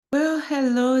Well,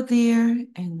 hello there,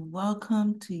 and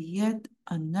welcome to yet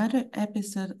another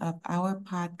episode of our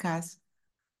podcast,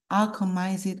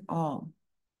 Alchemize It All.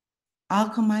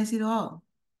 Alchemize It All.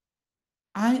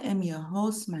 I am your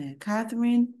host, Maya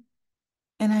Catherine,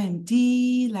 and I am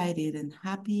delighted and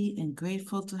happy and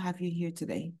grateful to have you here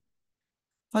today.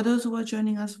 For those who are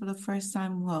joining us for the first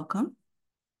time, welcome.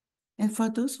 And for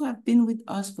those who have been with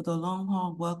us for the long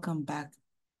haul, welcome back.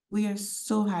 We are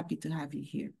so happy to have you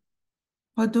here.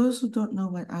 For those who don't know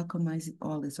what Alchemize It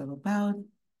All is all about,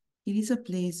 it is a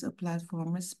place, a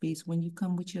platform, a space when you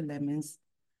come with your lemons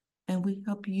and we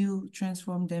help you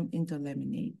transform them into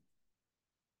lemonade.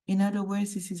 In other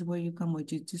words, this is where you come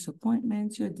with your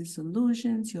disappointments, your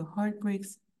disillusions, your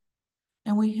heartbreaks,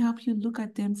 and we help you look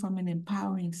at them from an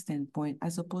empowering standpoint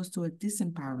as opposed to a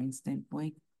disempowering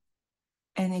standpoint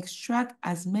and extract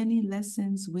as many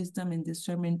lessons, wisdom, and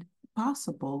discernment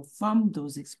possible from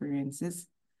those experiences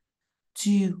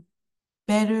to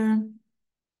better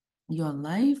your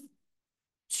life,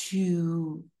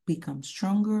 to become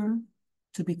stronger,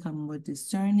 to become more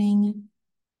discerning,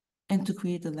 and to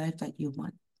create the life that you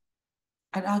want.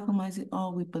 At Alchemize It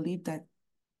All, we believe that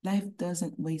life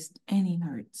doesn't waste any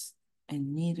hurts,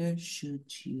 and neither should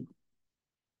you.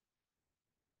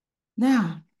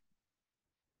 Now,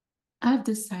 I've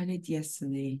decided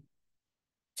yesterday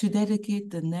to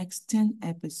dedicate the next 10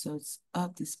 episodes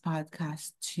of this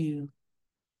podcast to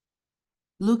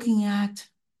looking at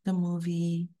the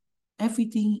movie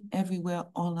Everything Everywhere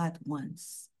All at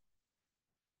Once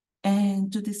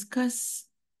and to discuss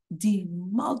the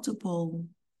multiple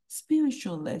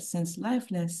spiritual lessons,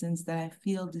 life lessons that I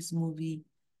feel this movie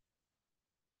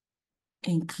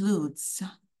includes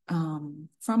from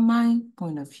my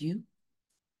point of view.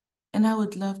 And I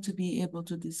would love to be able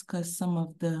to discuss some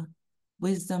of the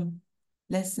wisdom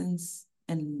lessons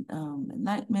and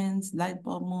enlightenments, light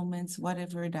bulb moments,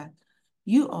 whatever that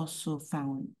you also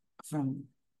found from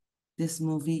this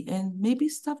movie, and maybe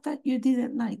stuff that you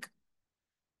didn't like.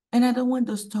 And I don't want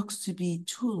those talks to be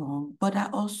too long, but I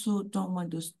also don't want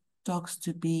those talks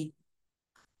to be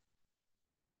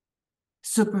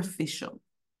superficial.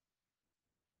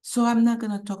 So I'm not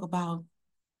going to talk about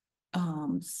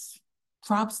um,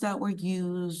 props that were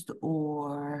used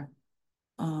or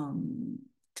um,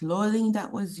 clothing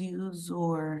that was used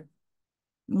or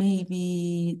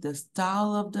maybe the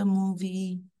style of the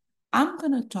movie. I'm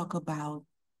going to talk about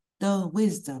the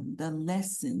wisdom, the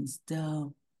lessons,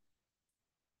 the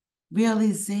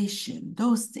realization,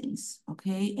 those things,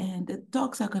 okay? And the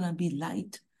talks are going to be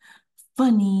light,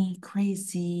 funny,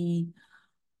 crazy,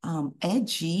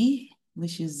 edgy,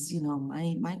 which is,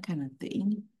 my kind of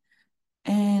thing,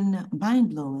 and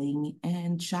mind-blowing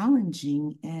and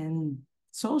challenging and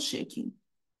soul-shaking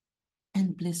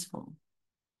and blissful.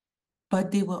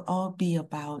 But they will all be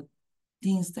about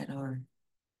things that are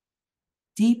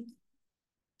deep,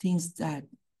 things that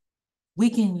we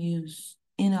can use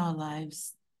in our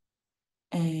lives,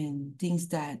 and things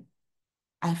that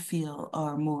I feel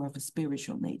are more of a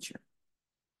spiritual nature.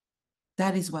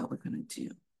 That is what we're going to do.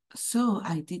 So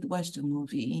I did watch the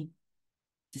movie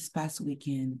this past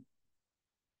weekend,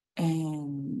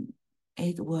 and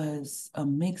it was a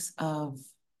mix of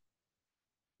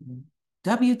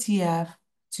WTF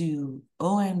to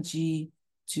OMG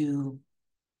to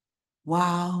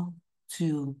wow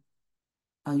to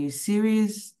are you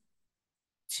serious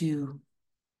to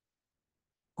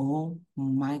oh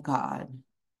my God,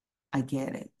 I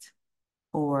get it,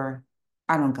 or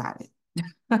I don't got it.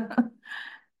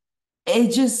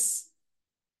 it just,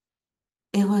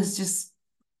 it was just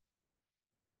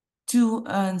 2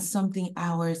 and something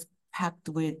hours packed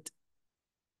with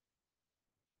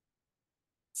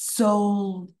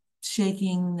soul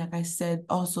shaking, like I said,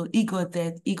 also ego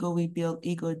death, ego rebuild,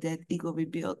 ego death, ego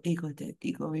rebuild, ego death,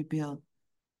 ego rebuild.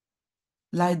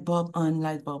 Light bulb on,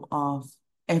 light bulb off.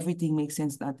 Everything makes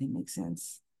sense, nothing makes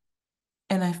sense.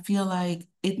 And I feel like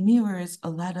it mirrors a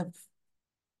lot of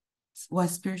what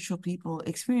spiritual people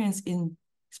experience in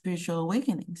spiritual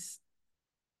awakenings,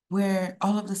 where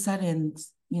all of a sudden,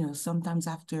 sometimes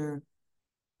after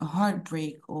a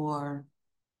heartbreak or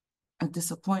a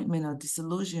disappointment or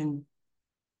disillusion,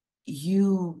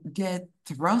 you get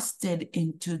thrusted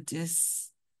into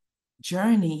this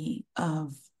journey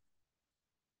of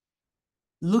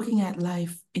looking at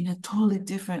life in a totally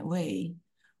different way,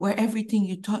 where everything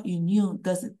you thought you knew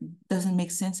doesn't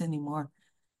make sense anymore.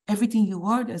 Everything you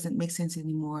are doesn't make sense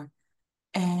anymore.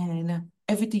 And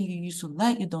everything you used to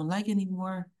like, you don't like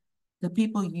anymore. The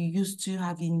people you used to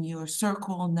have in your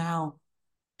circle now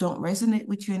don't resonate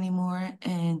with you anymore.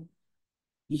 And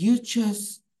you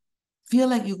just feel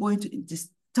like you're going to this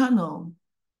tunnel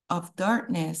of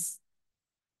darkness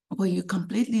where you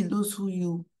completely lose who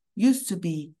you used to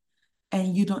be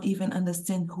and you don't even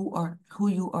understand who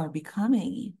you are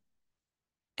becoming.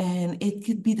 And it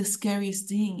could be the scariest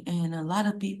thing. And a lot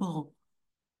of people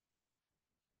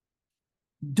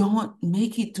don't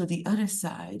make it to the other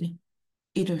side,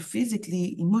 either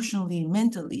physically, emotionally,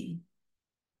 mentally,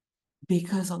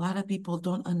 because a lot of people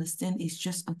don't understand it's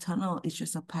just a tunnel, it's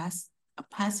just a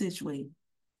passageway,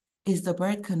 it's the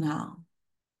birth canal.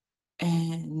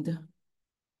 And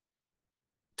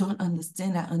don't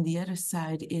understand that on the other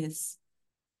side is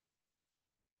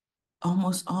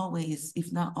almost always,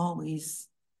 if not always,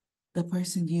 the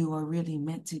person you are really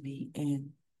meant to be, and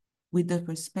with the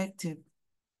perspective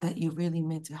that you're really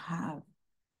meant to have.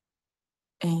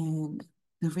 And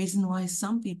the reason why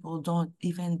some people don't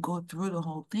even go through the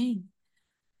whole thing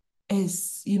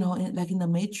is, like in the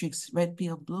Matrix, red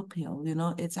pill, blue pill,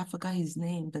 I forgot his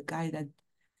name, the guy that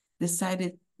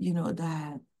decided,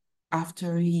 that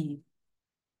after he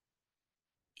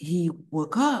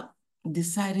woke up,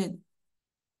 decided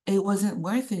it wasn't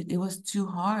worth it. It was too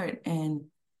hard. And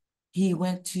he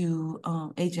went to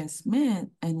Agent Smith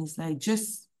and he's like,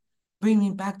 just bring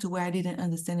me back to where I didn't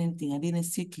understand anything. I didn't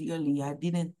see clearly.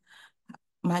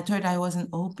 My third eye wasn't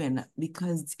open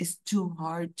because it's too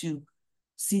hard to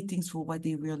see things for what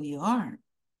they really are.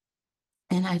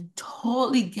 And I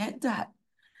totally get that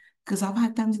because I've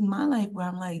had times in my life where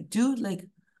I'm like, dude, like,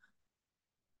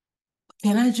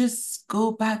 can I just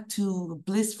go back to a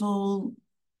blissful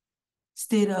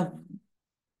state of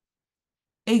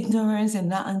ignorance and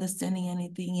not understanding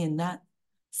anything and not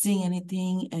seeing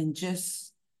anything and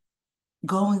just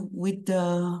going with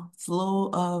the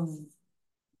flow of,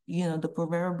 the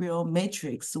proverbial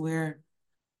matrix where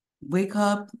wake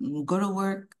up, go to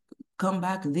work, come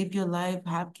back, live your life,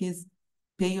 have kids,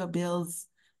 pay your bills,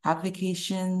 have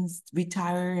vacations,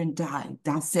 retire and die.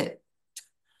 That's it,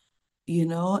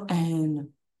 and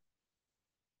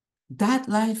that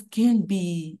life can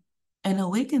be an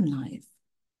awakened life.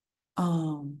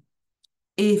 Um,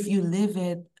 if you live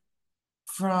it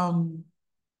from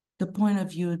the point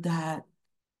of view that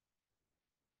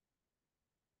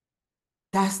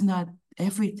that's not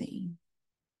everything,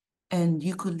 and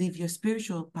you could live your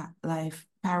spiritual life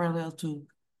parallel to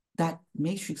that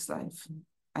matrix life,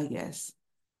 I guess,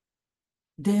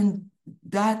 then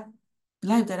that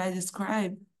life that I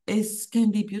described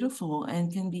can be beautiful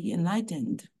and can be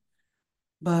enlightened.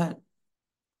 But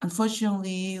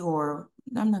unfortunately, or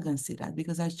I'm not going to say that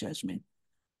because that's judgment.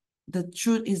 The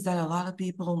truth is that a lot of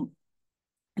people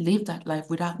live that life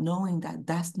without knowing that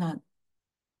that's not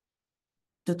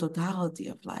the totality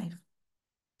of life.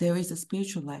 There is a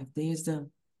spiritual life. There is the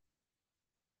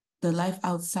life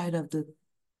outside of the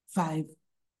five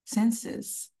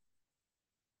senses,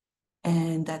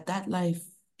 and that life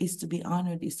is to be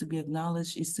honored, is to be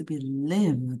acknowledged, is to be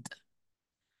lived,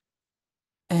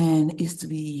 and is to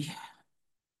be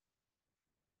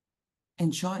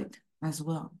enjoyed as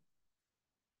well.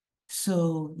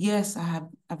 So yes,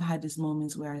 I've had these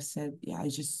moments where I said, yeah, I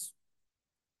just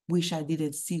wish I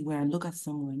didn't see, where I look at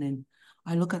someone and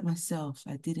I look at myself,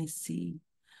 I didn't see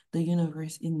the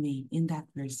universe in me, in that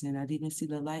person. I didn't see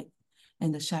the light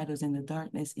and the shadows and the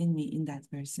darkness in me, in that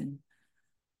person.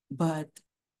 But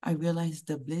I realized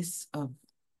the bliss of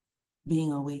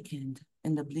being awakened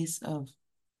and the bliss of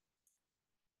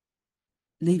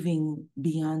living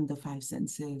beyond the five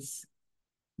senses,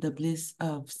 the bliss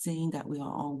of saying that we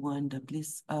are all one, the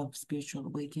bliss of spiritual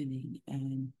awakening,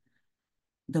 and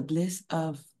the bliss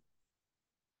of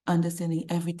understanding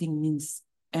everything means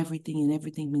everything and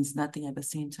everything means nothing at the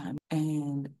same time.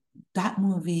 And that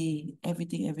movie,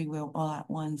 Everything Everywhere All at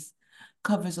Once,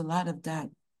 covers a lot of those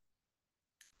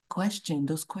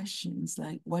questions,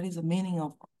 like what is the meaning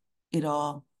of it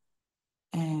all?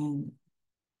 And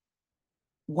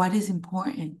what is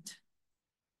important?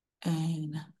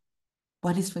 And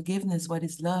what is forgiveness? What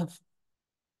is love?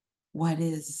 What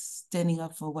is standing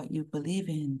up for what you believe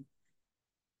in?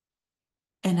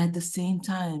 And at the same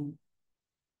time,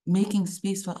 making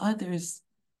space for others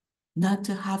not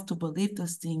to have to believe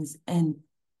those things and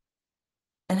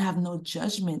have no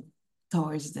judgment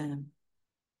towards them.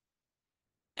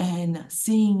 And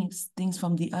seeing things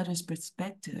from the other's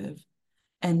perspective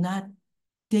and not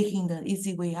taking the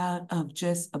easy way out of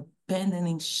just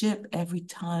abandoning ship every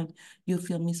time you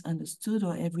feel misunderstood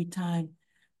or every time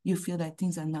you feel that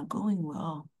things are not going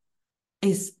well.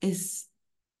 Is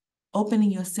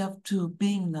opening yourself to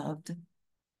being loved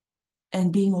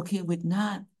and being okay with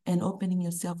not, and opening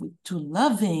yourself to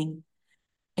loving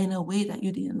in a way that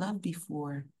you didn't love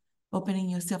before, opening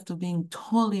yourself to being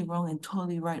totally wrong and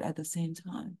totally right at the same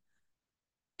time,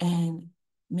 and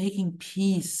making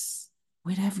peace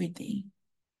with everything.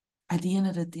 at the end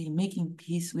of the day, making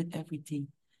peace with everything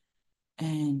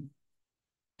and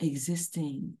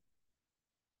existing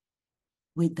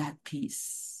with that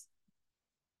peace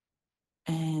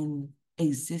and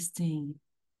existing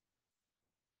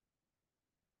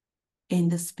in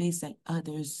the space that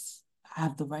others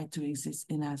have the right to exist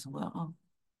in as well,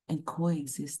 and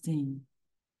coexisting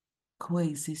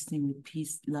with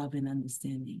peace, love, and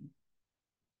understanding.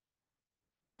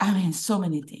 I mean, so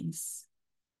many things.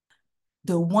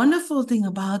 The wonderful thing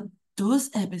about those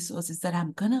episodes is that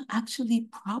I'm gonna actually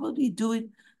probably do it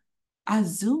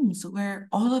as Zooms where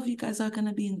all of you guys are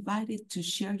gonna be invited to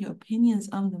share your opinions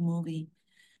on the movie.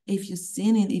 If you've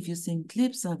seen it, if you've seen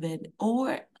clips of it,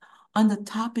 or on the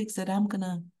topics that I'm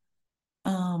gonna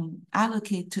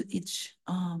allocate to each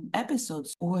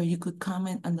episodes, or you could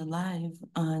comment on the live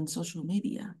on social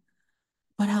media.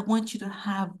 But I want you to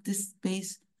have this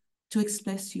space to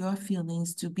express your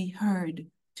feelings, to be heard,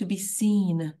 to be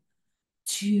seen,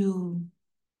 to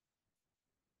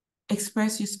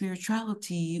express your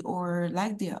spirituality or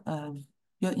lack thereof,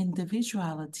 your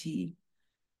individuality.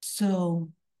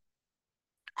 So,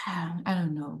 I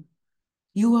don't know.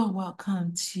 You are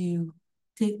welcome to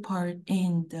take part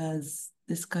in the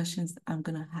discussions I'm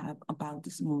going to have about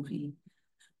this movie.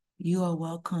 You are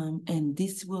welcome, and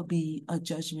this will be a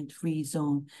judgment-free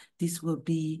zone. This will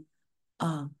be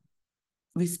a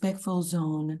respectful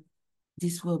zone.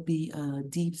 This will be a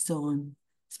deep zone,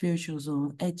 spiritual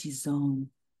zone, edgy zone,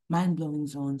 mind-blowing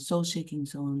zone, soul-shaking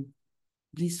zone,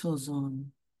 blissful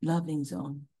zone, loving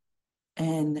zone.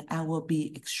 And I will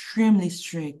be extremely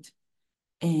strict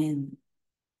in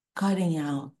cutting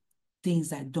out things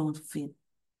that don't fit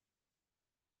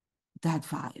that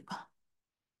vibe.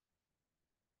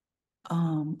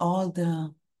 All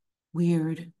the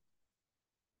weird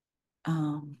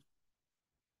um,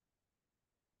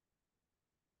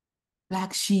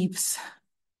 black sheeps,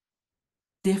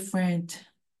 different,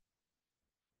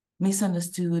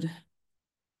 misunderstood,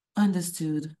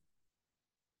 understood,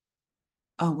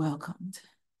 are welcomed.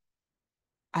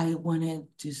 I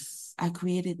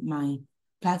created my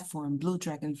platform, Blue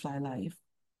Dragonfly Life,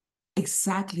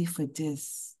 exactly for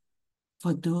this,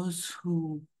 for those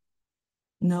who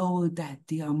know that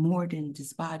they are more than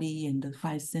this body and the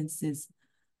five senses,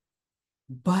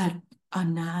 but are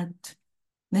not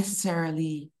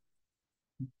necessarily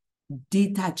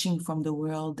detaching from the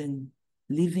world and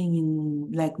living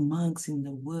in like monks in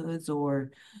the woods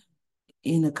or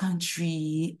in a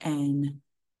country and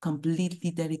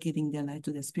completely dedicating their life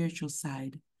to the spiritual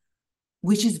side,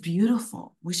 which is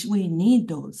beautiful, which we need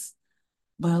those.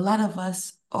 But a lot of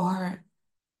us are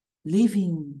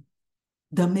living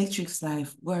the matrix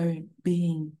life. We're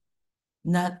being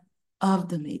not of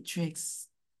the matrix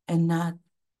and not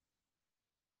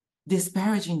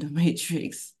disparaging the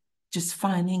matrix, just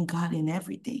finding God in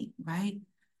everything, right?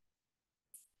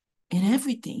 In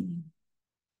everything.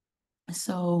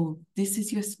 So this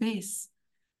is your space.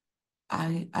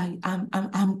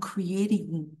 I'm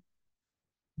creating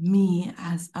me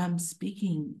as I'm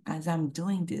speaking, as I'm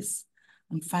doing this.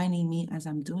 I'm finding me as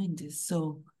I'm doing this.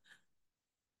 So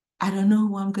I don't know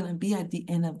who I'm gonna be at the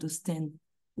end of those 10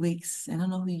 weeks. I don't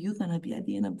know who you're gonna be at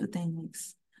the end of the 10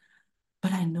 weeks.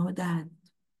 But I know that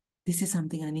this is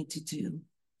something I need to do.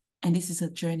 And this is a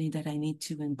journey that I need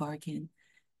to embark in.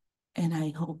 And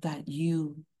I hope that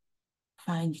you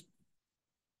find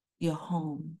your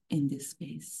home in this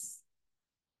space,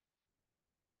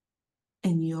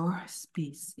 in your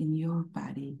space, in your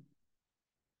body,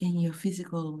 in your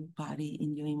physical body,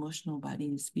 in your emotional body,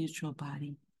 in your spiritual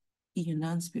body, in your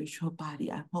non-spiritual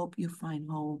body. I hope you find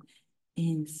home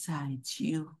inside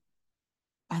you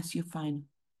as you find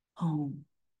home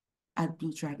at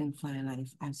Blue Dragonfly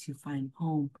Life, as you find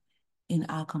home in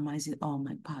Alchemize It All,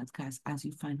 my podcast, as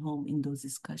you find home in those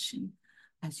discussions,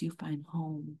 as you find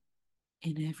home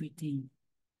in everything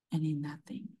and in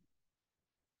nothing.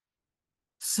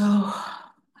 So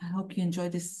I hope you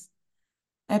enjoyed this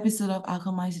episode of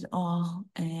Alchemize It All.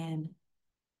 And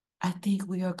I think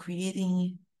we are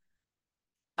creating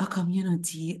a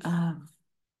community of,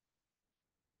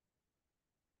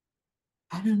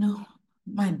 I don't know,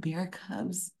 my bear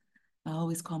cubs. I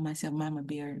always call myself Mama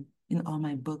Bear in all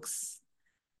my books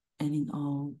and in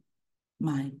all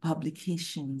my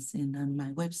publications and on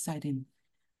my website and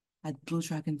at Blue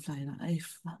Dragonfly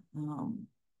Life.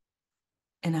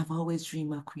 And I've always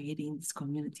dreamed of creating this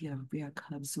community of bear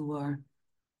cubs who are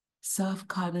soft,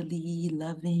 cuddly,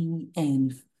 loving,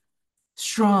 and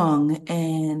strong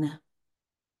and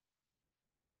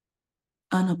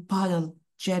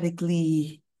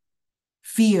unapologetically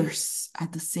fierce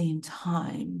at the same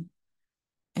time.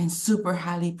 and super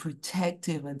highly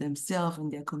protective of themselves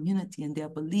and their community and their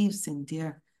beliefs and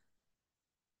their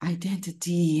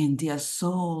identity and their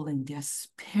soul and their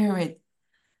spirit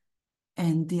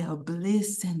and their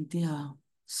bliss and their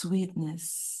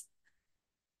sweetness,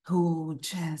 who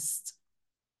just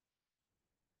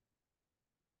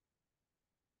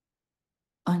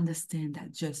understand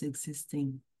that just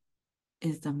existing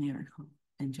is the miracle,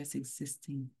 and just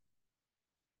existing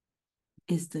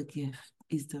is the gift,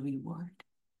 is the reward.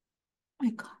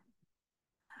 My God,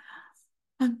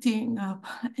 I'm tearing up,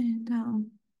 and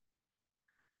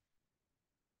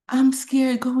I'm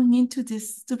scared going into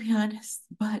this, to be honest,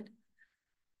 but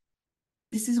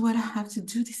this is what I have to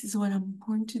do. This is what I'm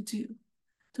going to do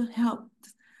to help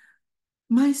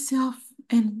myself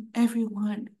and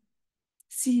everyone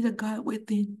see the God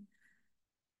within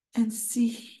and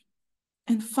see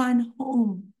and find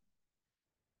home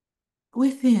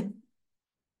within.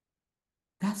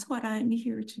 That's what I'm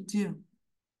here to do.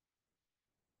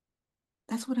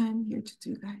 That's what I'm here to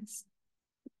do, guys.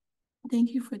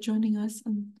 Thank you for joining us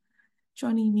and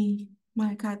joining me,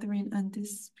 my Catherine, on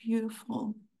this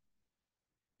beautiful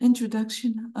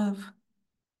introduction of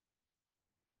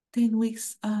 10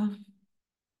 weeks of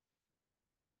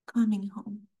coming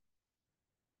home.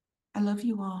 I love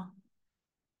you all.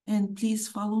 And please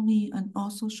follow me on all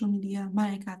social media,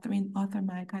 Maya Catherine, author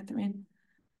Maya Catherine,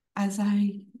 as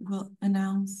I will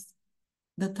announce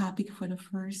the topic for the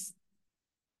first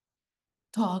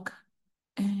talk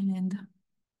and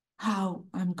how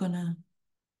I'm gonna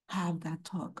have that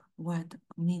talk, what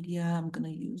media I'm gonna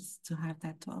use to have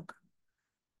that talk.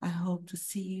 I hope to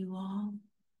see you all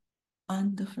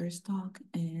on the first talk,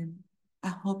 and I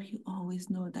hope you always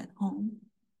know that home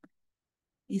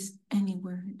is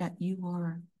anywhere that you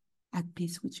are at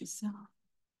peace with yourself,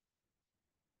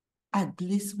 at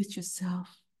bliss with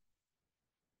yourself,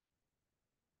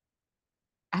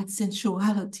 at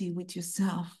sensuality with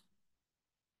yourself,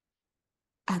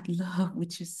 at love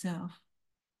with yourself,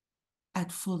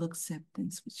 at full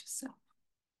acceptance with yourself.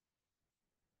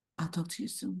 I'll talk to you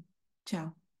soon.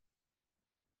 Ciao.